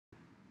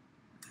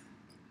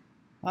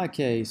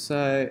Okay,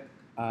 so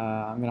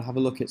I'm going to have a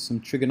look at some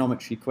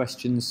trigonometry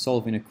questions,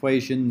 solving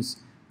equations.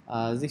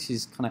 This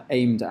is kind of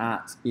aimed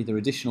at either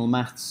additional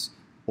maths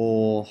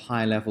or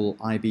high-level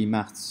IB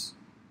maths,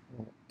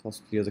 or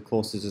possibly other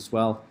courses as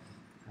well.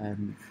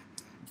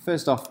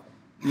 First off,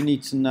 you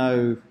need to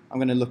know, I'm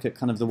going to look at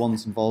kind of the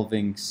ones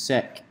involving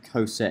sec,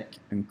 cosec,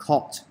 and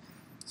cot.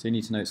 So you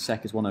need to know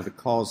sec is 1 over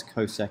cos,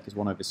 cosec is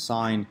 1 over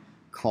sine,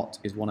 cot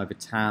is 1 over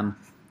tan,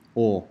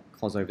 or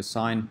cos over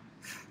sine.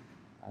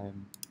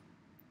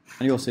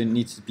 And you also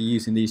need to be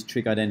using these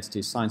trig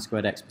identities: sine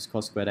squared x plus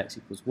cos squared x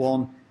equals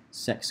 1,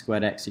 sec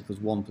squared x equals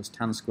 1 plus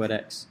tan squared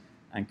x,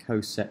 and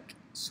cosec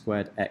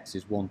squared x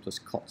is 1 plus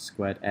cot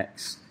squared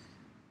x.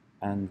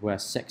 And where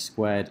sec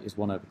squared is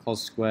 1 over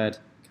cos squared,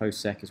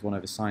 cosec is 1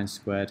 over sine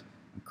squared,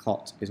 and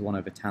cot is 1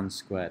 over tan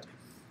squared.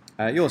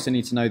 You also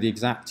need to know the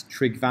exact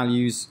trig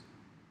values.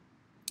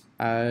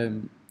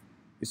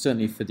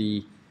 Certainly for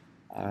the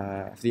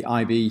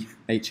IB,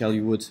 HL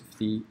you would.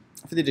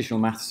 For the additional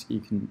maths, you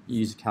can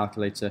use a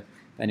calculator.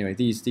 But anyway,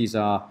 these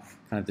are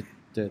kind of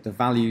the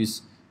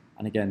values,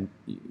 and again,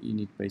 you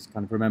need to basically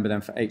kind of remember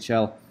them. For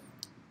HL,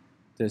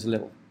 there's a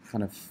little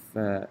kind of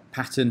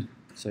pattern.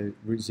 So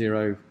root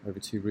 0 over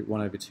 2, root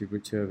 1 over 2,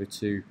 root 2 over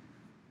 2,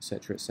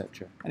 etc.,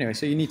 etc. Anyway,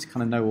 so you need to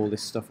kind of know all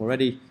this stuff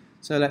already.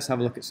 So let's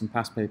have a look at some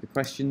past paper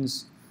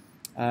questions.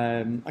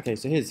 Okay,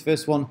 so here's the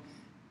first one.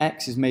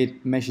 X is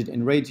measured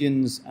in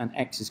radians, and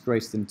x is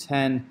greater than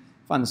 10.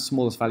 Find the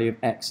smallest value of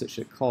x such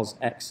that cos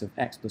x of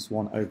x plus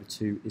 1 over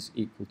 2 is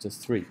equal to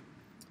 3.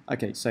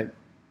 Okay, so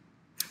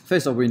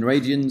first off, we're in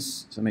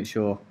radians, so make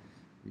sure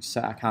we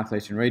set our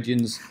calculator in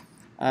radians.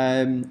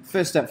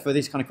 First step for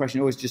this kind of question,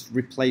 always just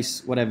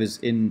replace whatever's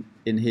in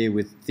here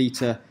with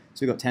theta.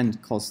 So we've got 10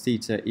 cos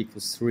theta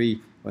equals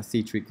 3, where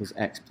theta equals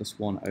x plus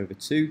 1 over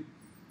 2.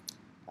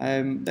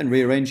 Then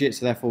rearrange it,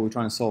 so therefore we're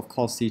trying to solve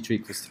cos theta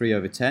equals 3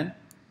 over 10.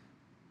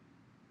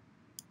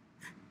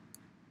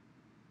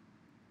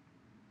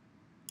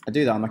 I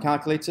do that on my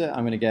calculator,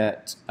 I'm going to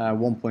get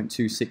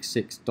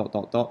 1.266 dot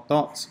dot dot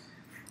dot.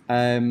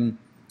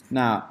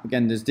 Now,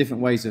 again, there's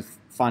different ways of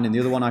finding the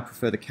other one. I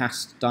prefer the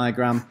cast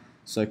diagram.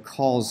 So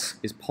cos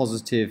is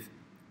positive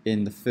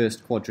in the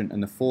first quadrant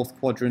and the fourth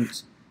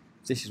quadrant.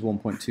 This is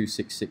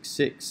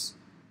 1.2666.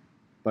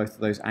 Both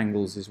of those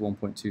angles is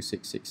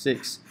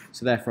 1.2666.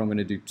 So therefore I'm going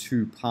to do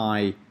 2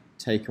 pi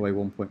take away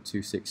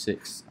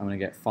 1.266. I'm going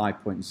to get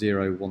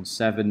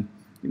 5.017.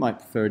 You might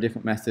prefer a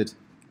different method.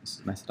 This is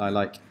the method I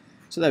like.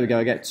 So there we go,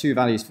 I get two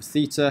values for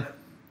theta.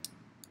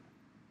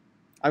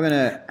 I'm going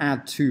to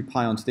add 2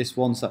 pi onto this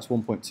one, so that's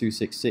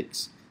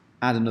 1.266.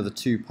 Add another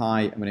 2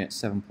 pi, I'm going to get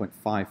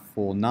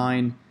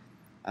 7.549.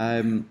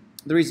 The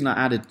reason I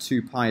added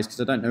 2 pi is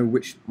because I don't know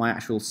which my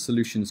actual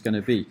solution is going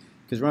to be.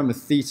 Because remember,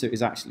 theta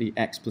is actually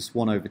x plus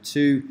 1 over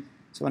 2.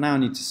 So I now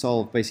need to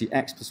solve basically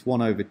x plus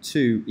 1 over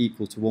 2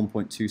 equal to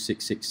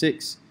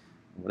 1.2666,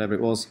 whatever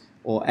it was,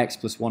 or x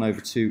plus 1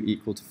 over 2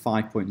 equal to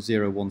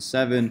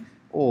 5.017,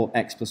 or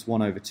x plus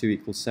 1 over 2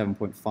 equals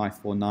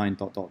 7.549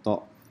 dot dot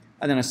dot.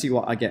 And then I see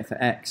what I get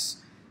for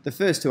x. The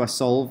first two I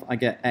solve, I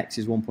get x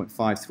is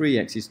 1.53,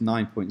 x is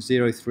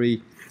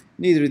 9.03.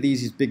 Neither of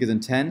these is bigger than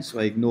 10, so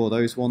I ignore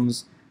those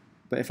ones.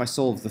 But if I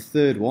solve the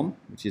third one,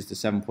 which is the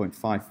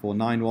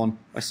 7.549 one,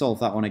 if I solve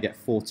that one, I get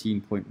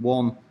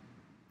 14.1.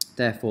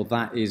 Therefore,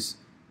 that is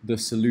the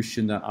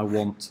solution that I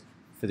want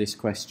for this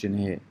question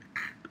here.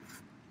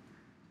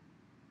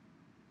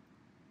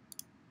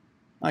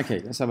 Okay,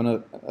 let's have a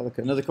look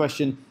at another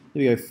question.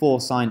 Here we go,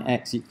 4 sine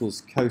x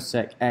equals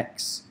cosec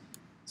x.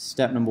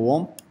 Step number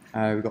 1,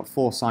 we've got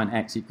 4 sine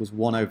x equals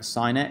 1 over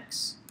sine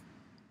x.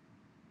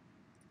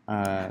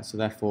 So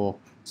therefore,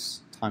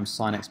 times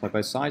sine x by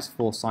both sides,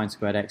 4 sine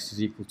squared x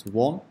is equal to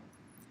 1.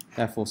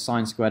 Therefore,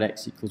 sine squared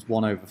x equals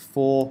 1 over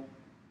 4.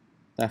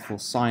 Therefore,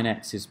 sine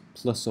x is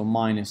plus or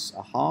minus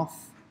a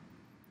half.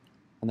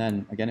 And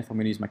then, again, if I'm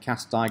going to use my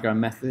cast diagram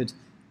method,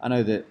 I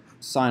know that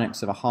sine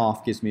x of a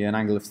half gives me an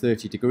angle of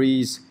 30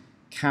 degrees.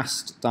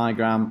 Cast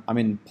diagram, I'm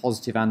in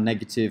positive and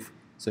negative,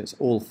 so it's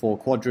all 4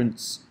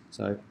 quadrants.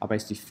 So I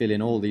basically fill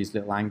in all these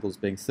little angles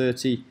being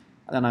 30,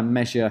 and then I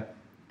measure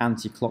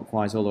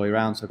anti-clockwise all the way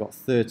around. So I've got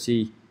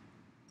 30,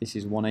 this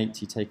is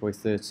 180 take away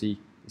 30,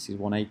 this is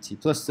 180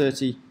 plus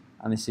 30,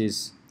 and this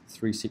is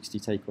 360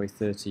 take away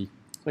 30. So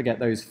I get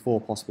those 4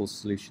 possible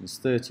solutions: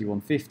 30,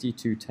 150,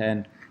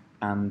 210,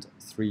 and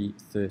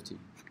 330.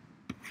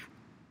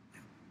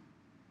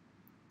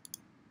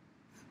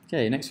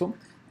 Okay, next one.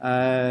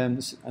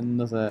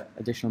 Another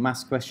additional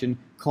maths question.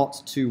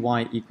 Cot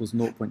 2y equals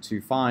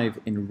 0.25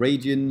 in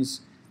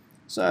radians.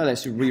 So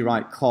let's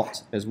rewrite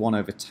cot as 1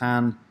 over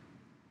tan,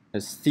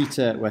 as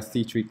theta, where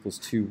theta equals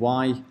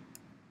 2y.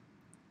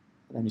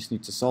 Then you just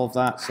need to solve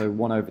that. So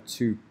 1 over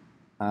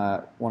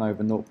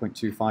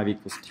 0.25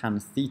 equals tan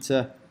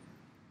theta.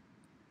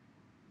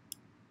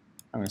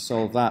 I'm going to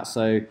solve that.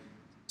 So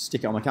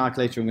stick it on my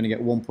calculator. I'm going to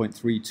get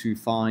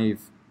 1.325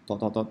 dot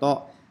dot dot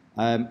dot.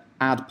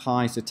 Add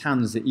pi, so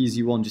tan's the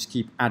easy one, just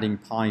keep adding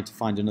pi to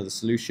find another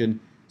solution.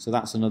 So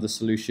that's another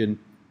solution.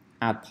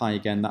 Add pi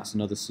again, that's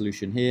another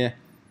solution here.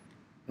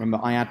 Remember,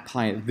 I add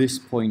pi at this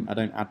point, I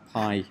don't add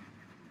pi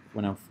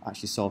when I've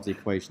actually solved the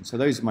equation. So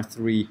those are my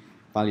three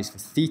values for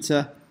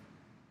theta.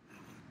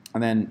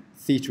 And then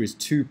theta is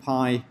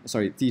 2y,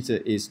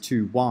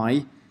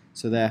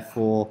 so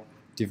therefore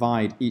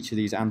divide each of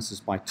these answers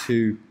by 2,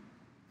 you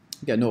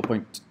get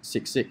 0.66,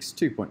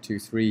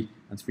 2.23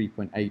 and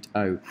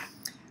 3.80.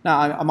 Now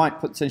I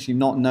might potentially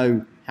not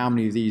know how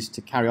many of these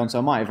to carry on, so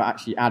I might have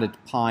actually added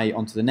pi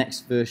onto the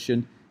next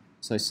version,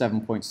 so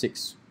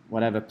 7.6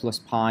 whatever plus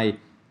pi, and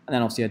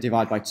then obviously I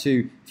divide by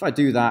 2. If I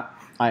do that,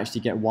 I actually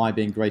get y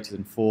being greater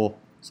than 4,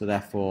 so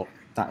therefore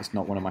that is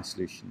not one of my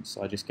solutions.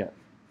 So I just get,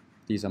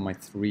 these are my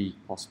three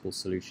possible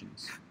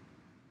solutions.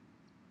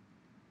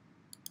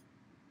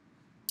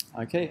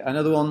 Okay,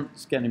 another one,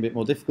 it's getting a bit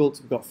more difficult.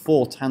 We've got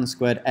 4 tan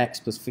squared x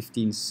plus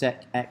 15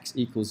 sec x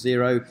equals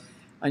 0.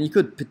 And you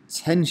could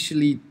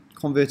potentially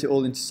convert it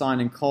all into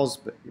sine and cos,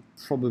 but you're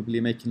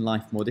probably making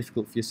life more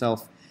difficult for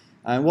yourself.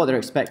 What they're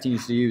expecting you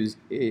to use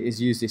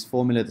is use this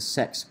formula, the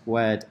sec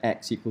squared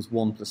x equals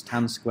 1 plus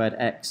tan squared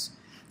x.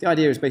 The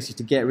idea is basically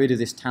to get rid of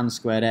this tan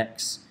squared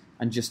x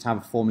and just have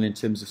a formula in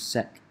terms of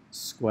sec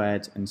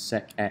squared and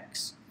sec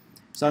x.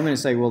 So I'm going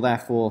to say, well,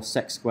 therefore,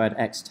 sec squared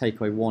x take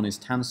away 1 is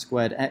tan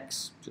squared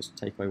x. Just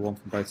take away 1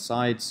 from both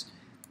sides.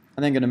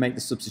 And then going to make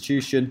the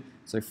substitution.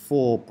 So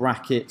 4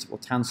 bracket, well,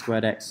 tan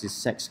squared x is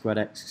sec squared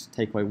x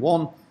take away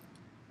 1,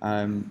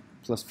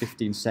 plus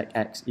 15 sec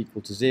x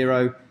equal to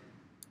 0.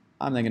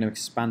 I'm then going to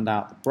expand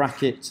out the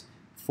bracket.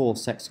 4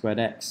 sec squared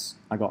x,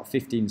 I got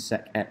 15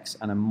 sec x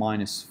and a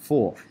minus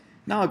 4.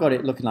 Now I've got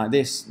it looking like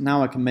this.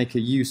 Now I can make a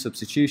u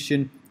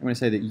substitution. I'm going to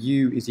say that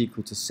u is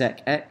equal to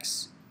sec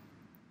x.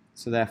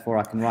 So therefore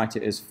I can write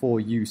it as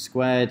 4u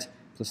squared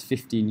plus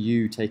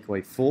 15u take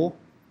away 4.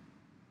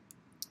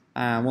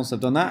 And once I've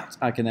done that,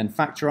 I can then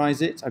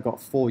factorize it. I've got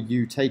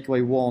 4u take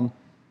away 1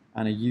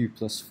 and a u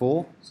plus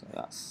 4. So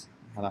that's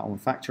how that one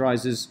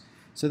factorizes.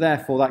 So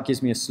therefore that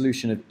gives me a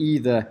solution of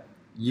either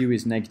u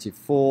is negative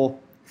 4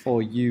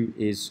 or u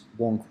is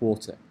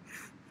 1/4.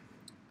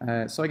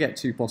 So I get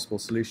two possible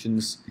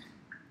solutions.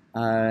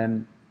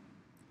 And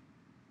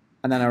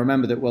then I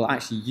remember that, well,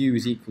 actually u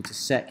is equal to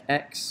sec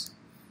x.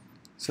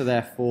 So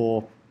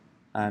therefore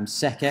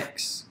sec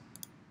x,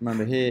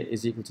 remember here,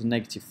 is equal to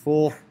negative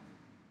 4.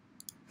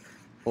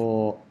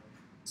 Or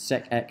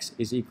sec x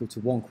is equal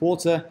to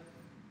 1/4.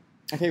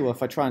 Okay, well,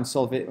 if I try and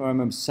solve it,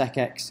 remember sec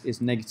x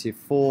is negative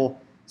 4,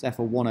 so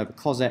therefore 1 over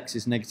cos x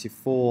is negative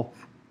 4,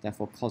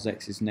 therefore cos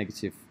x is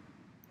negative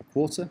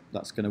 1/4.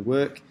 That's going to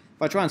work.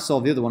 If I try and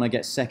solve the other one, I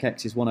get sec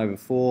x is 1 over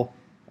 4,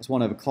 that's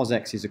 1 over cos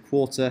x is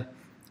 1/4,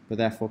 but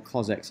therefore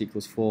cos x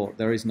equals 4.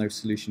 There is no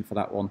solution for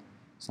that one,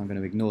 so I'm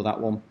going to ignore that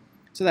one.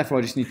 So therefore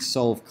I just need to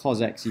solve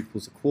cos x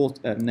equals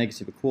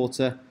negative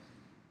 1/4.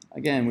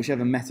 Again,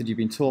 whichever method you've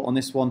been taught on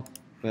this one,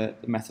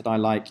 but the method I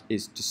like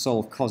is to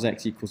solve cos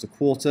x equals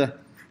 1/4.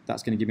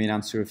 That's going to give me an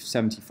answer of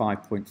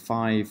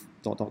 75.5 ...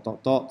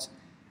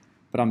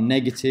 But I'm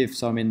negative,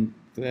 so I'm in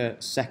the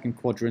second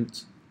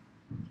quadrant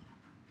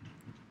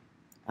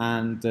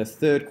and the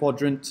third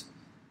quadrant.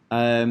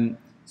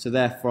 So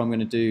therefore I'm going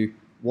to do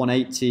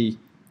 180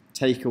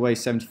 take away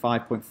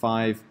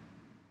 75.5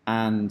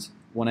 and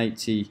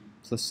 180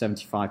 plus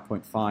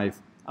 75.5. I'm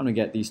going to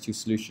get these two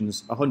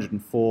solutions,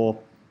 104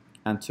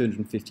 and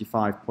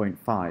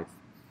 255.5.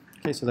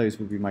 Okay, so those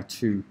would be my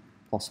two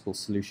possible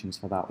solutions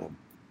for that one.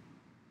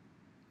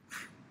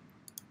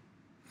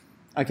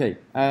 Okay,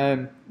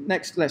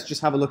 next let's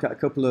just have a look at a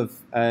couple of,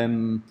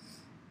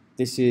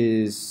 this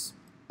is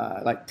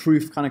like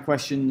proof kind of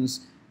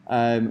questions.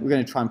 We're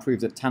going to try and prove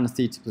that tan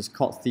theta plus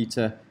cot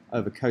theta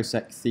over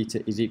cosec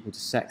theta is equal to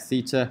sec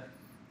theta.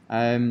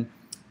 A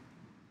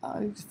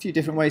few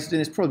different ways of doing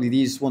this. Probably the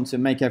easiest one to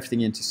make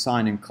everything into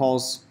sine and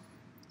cos.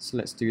 So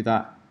let's do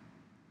that.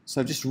 So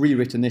I've just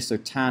rewritten this. So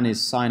tan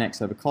is sine x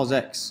over cos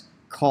x,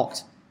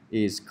 cot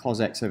is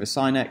cos x over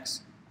sine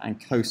x, and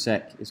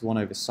cosec is 1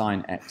 over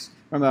sine x.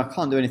 Remember, I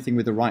can't do anything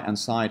with the right-hand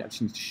side. I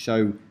just need to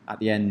show at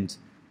the end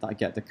that I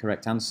get the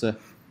correct answer.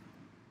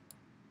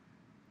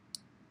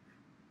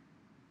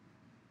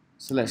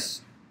 So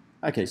let's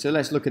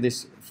look at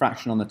this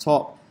fraction on the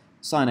top.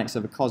 Sine x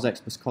over cos x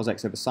plus cos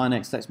x over sine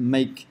x. Let's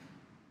make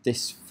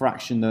this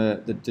fraction,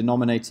 the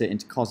denominator,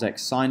 into cos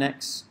x sine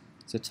x.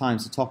 So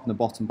times the top and the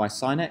bottom by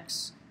sine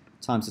x,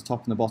 times the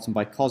top and the bottom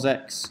by cos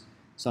x.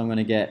 So I'm going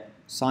to get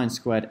sine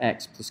squared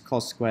x plus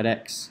cos squared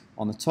x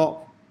on the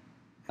top,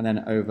 and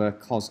then over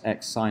cos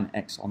x sine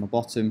x on the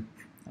bottom,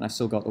 and I've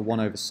still got the 1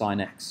 over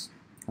sine x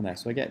on there.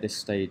 So I get this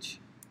stage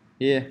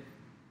here.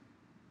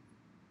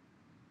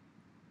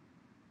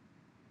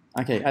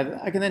 Okay,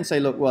 I can then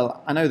say, look,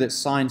 well, I know that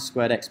sine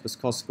squared x plus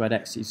cos squared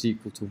x is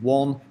equal to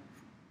 1.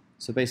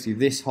 So basically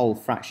this whole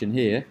fraction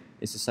here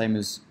is the same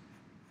as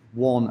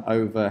 1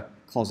 over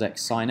cos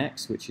x sine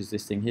x, which is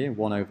this thing here,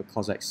 1 over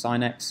cos x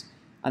sine x.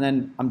 And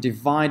then I'm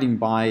dividing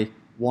by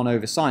 1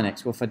 over sine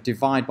x. Well, if I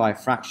divide by a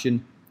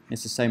fraction,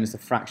 it's the same as the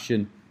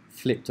fraction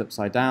flipped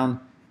upside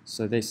down.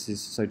 So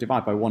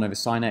divide by 1 over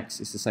sine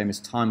x is the same as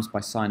times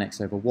by sine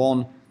x over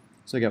 1.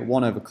 So I get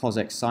 1 over cos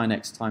x sine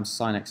x times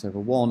sine x over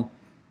 1.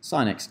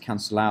 Sine x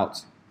cancel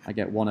out, I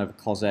get 1 over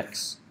cos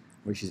x,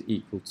 which is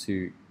equal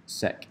to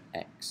sec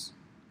x.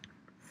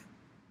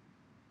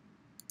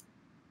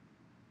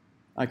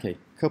 Okay,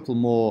 a couple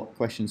more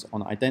questions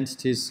on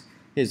identities.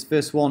 Here's the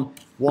first one,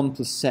 1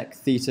 plus sec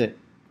theta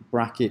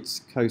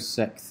brackets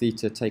cosec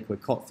theta take away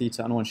cot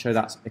theta, and I want to show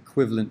that's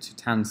equivalent to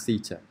tan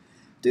theta.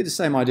 Do the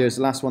same idea as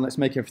the last one. Let's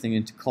make everything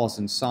into cos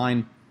and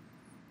sine.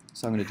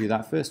 So I'm going to do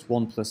that first.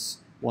 1 plus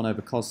 1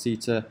 over cos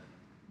theta,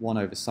 1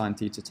 over sine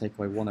theta, take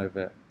away 1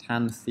 over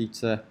tan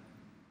theta.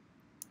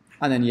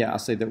 And then, yeah, I'll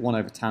say that 1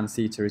 over tan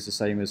theta is the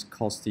same as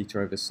cos theta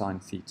over sine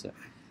theta.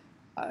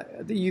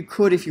 You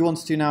could, if you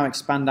wanted to now,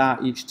 expand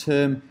out each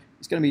term.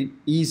 It's going to be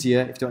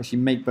easier if you actually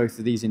make both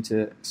of these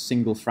into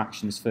single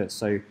fractions first.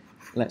 So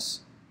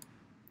let's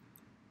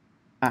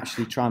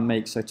actually try and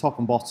make, so top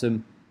and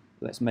bottom,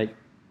 let's make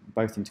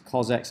both into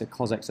cos x. So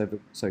cos x over,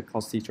 so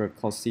cos theta over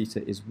cos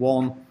theta is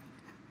 1.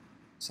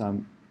 So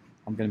I'm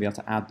going to be able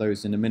to add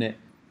those in a minute.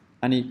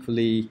 And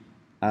equally,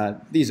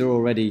 these are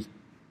already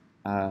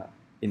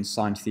in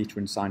sine theta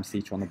and sine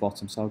theta on the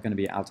bottom, so I'm going to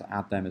be able to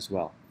add them as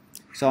well.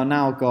 So I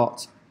now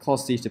got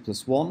cos theta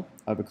plus 1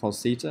 over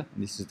cos theta,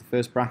 and this is the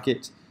first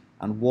bracket,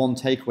 and 1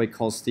 take away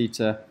cos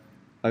theta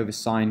over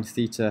sine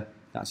theta,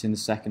 that's in the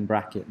second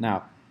bracket.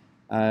 Now,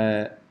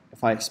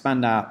 if I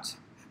expand out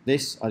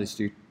this, I just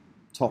do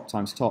top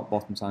times top,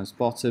 bottom times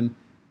bottom,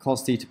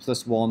 cos theta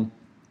plus 1,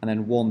 and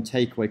then 1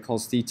 take away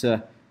cos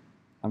theta.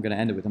 I'm going to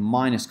end up with a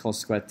minus cos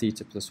squared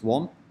theta plus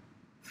 1.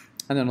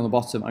 And then on the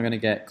bottom, I'm going to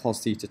get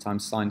cos theta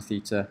times sine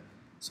theta,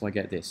 so I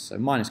get this. So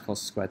minus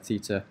cos squared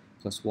theta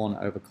plus 1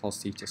 over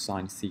cos theta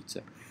sine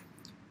theta.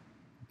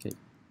 Okay.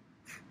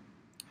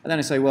 And then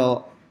I say,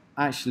 well,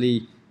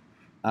 actually,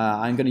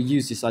 I'm going to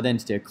use this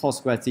identity. Cos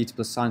squared theta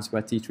plus sine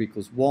squared theta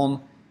equals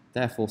 1.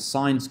 Therefore,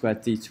 sine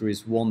squared theta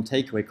is 1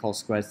 take away cos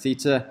squared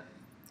theta.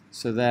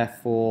 So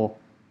therefore,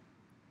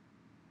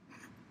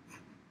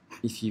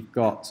 if you've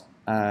got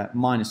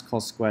minus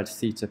cos squared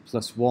theta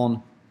plus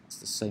 1, it's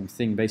the same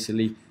thing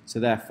basically. So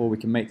therefore, we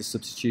can make the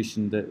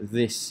substitution that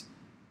this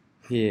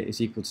here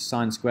is equal to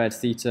sine squared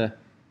theta.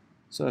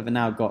 So I've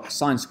now got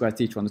sine squared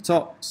theta on the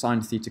top,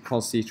 sine theta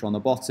cos theta on the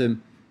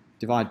bottom.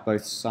 Divide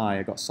both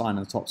sides. I've got sine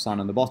on the top, sine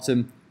on the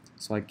bottom.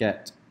 So I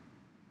get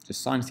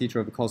just sine theta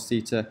over cos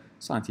theta.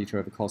 Sine theta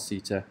over cos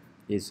theta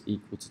is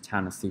equal to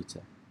tan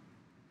theta.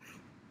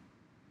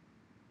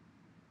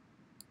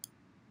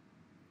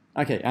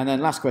 Okay, and then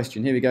last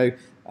question. Here we go.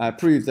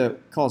 Prove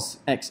that cos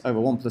x over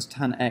 1 plus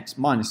tan x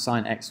minus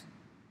sine x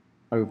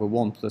over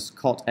 1 plus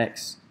cot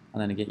x,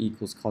 and then I get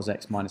equals cos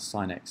x minus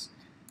sine x.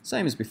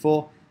 Same as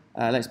before.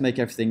 Let's make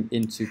everything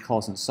into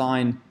cos and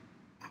sine.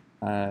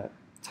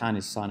 Tan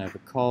is sine over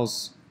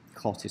cos.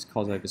 Cot is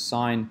cos over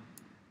sine.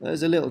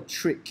 There's a little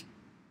trick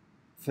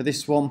for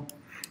this one.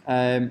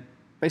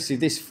 Basically,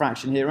 this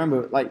fraction here,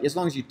 remember, like as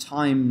long as you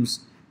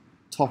times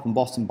top and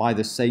bottom by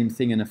the same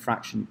thing in a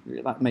fraction,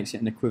 that makes it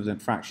an equivalent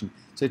fraction.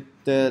 So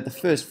the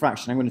first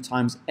fraction, I'm going to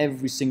times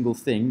every single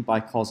thing by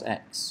cos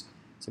x.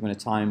 So I'm going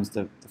to times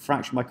the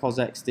fraction by cos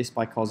x, this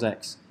by cos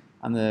x,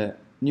 and the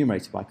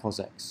numerator by cos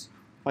x.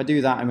 If I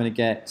do that, I'm going to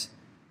get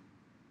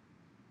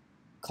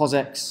cos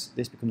x,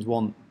 this becomes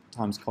 1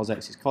 times cos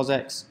x is cos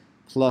x,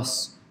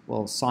 plus,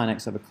 well, sine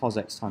x over cos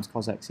x times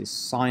cos x is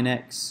sine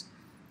x,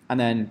 and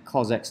then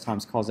cos x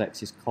times cos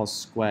x is cos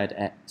squared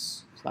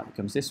x. So that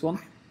becomes this one.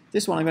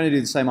 This one I'm going to do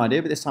the same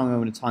idea, but this time I'm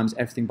going to times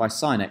everything by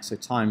sine x. So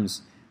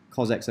times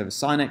cos x over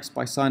sine x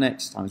by sine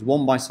x, times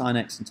 1 by sine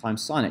x, and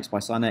times sine x by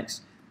sine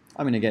x.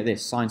 I'm going to get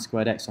this, sine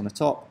squared x on the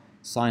top,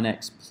 sine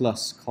x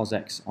plus cos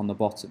x on the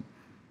bottom.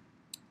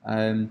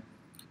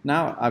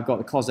 Now I've got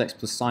the cos x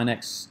plus sine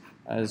x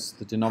as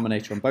the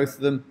denominator on both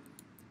of them.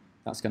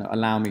 That's going to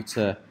allow me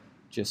to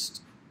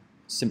just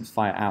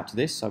simplify it out to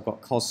this. So I've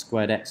got cos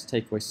squared x,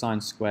 take away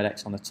sine squared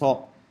x on the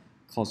top,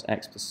 cos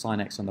x plus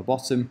sine x on the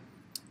bottom.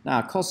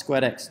 Now, cos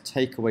squared x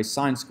take away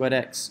sine squared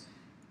x,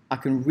 I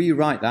can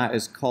rewrite that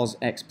as cos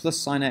x plus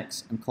sine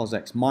x and cos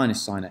x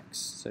minus sine x.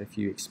 So if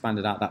you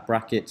expanded out that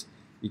bracket,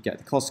 you get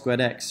the cos squared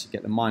x, you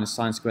get the minus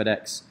sine squared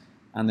x,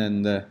 and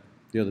then the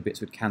other bits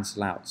would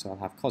cancel out. So I'll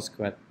have cos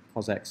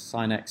x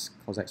sine x,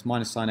 cos x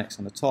minus sine x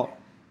on the top,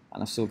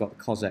 and I've still got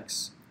the cos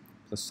x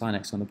plus sine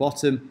x on the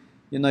bottom.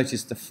 You'll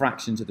notice the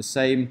fractions are the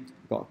same.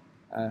 I've got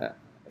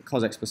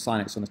cos x plus sine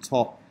x on the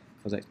top,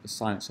 cos x plus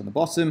sine x on the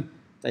bottom.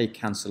 They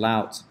cancel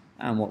out.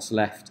 And what's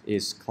left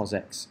is cos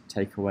x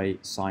take away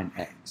sine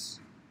x.